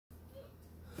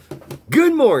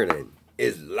Good morning,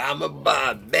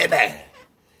 Islamabad, baby.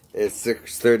 It's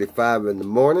 6:35 in the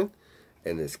morning,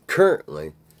 and it's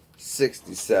currently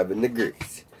 67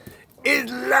 degrees.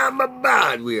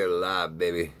 Islamabad, we are alive,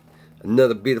 baby.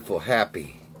 Another beautiful,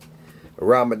 happy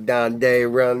Ramadan day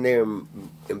around there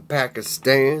in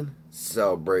Pakistan.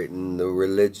 Celebrating the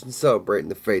religion, celebrating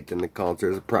the faith and the culture.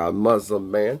 As a proud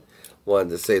Muslim man,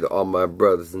 wanted to say to all my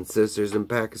brothers and sisters in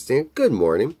Pakistan, good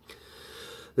morning.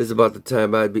 This is about the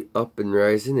time I'd be up and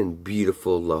rising in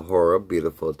beautiful Lahore,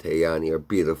 beautiful Tayani, or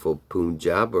beautiful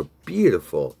Punjab, or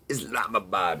beautiful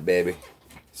Islamabad, baby.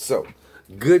 So,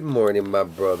 good morning, my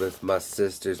brothers, my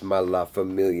sisters, my La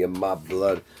Familia, my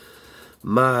blood,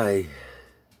 my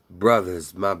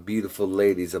brothers, my beautiful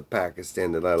ladies of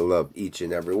Pakistan that I love, each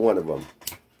and every one of them.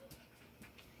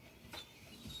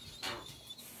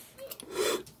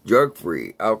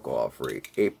 Drug-free, alcohol-free,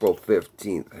 April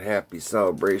 15th. Happy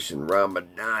celebration,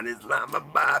 Ramadan,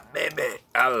 Islamabad, baby.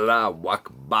 Allahu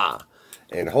Akbar.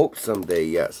 And hope someday,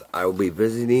 yes, I will be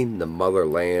visiting the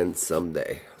motherland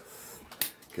someday.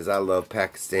 Because I love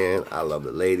Pakistan, I love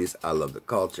the ladies, I love the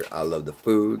culture, I love the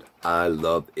food, I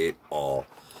love it all.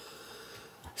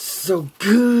 So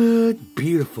good,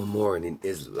 beautiful morning,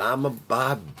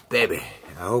 Islamabad, baby.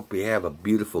 I hope you have a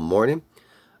beautiful morning.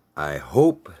 I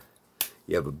hope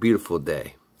you have a beautiful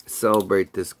day.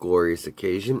 Celebrate this glorious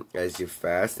occasion as you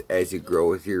fast, as you grow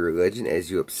with your religion,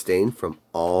 as you abstain from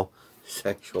all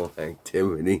sexual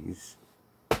activities.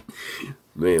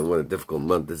 Man, what a difficult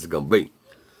month this is going to be.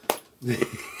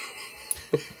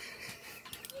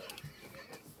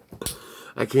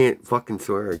 I can't fucking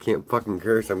swear. I can't fucking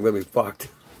curse. I'm going to be fucked.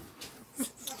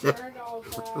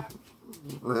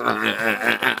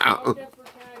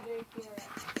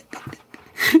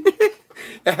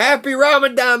 Happy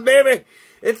Ramadan, baby.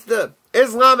 It's the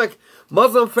Islamic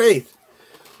Muslim faith.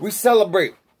 We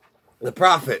celebrate the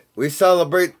Prophet. We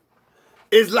celebrate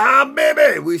Islam,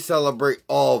 baby. We celebrate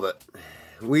all of it.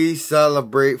 We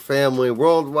celebrate family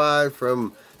worldwide,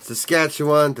 from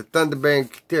Saskatchewan to Thunder Bay,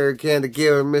 Canada,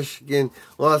 Galen, Michigan,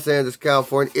 Los Angeles,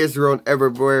 California, Israel, and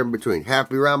everywhere in between.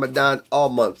 Happy Ramadan all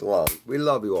month long. We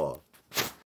love you all.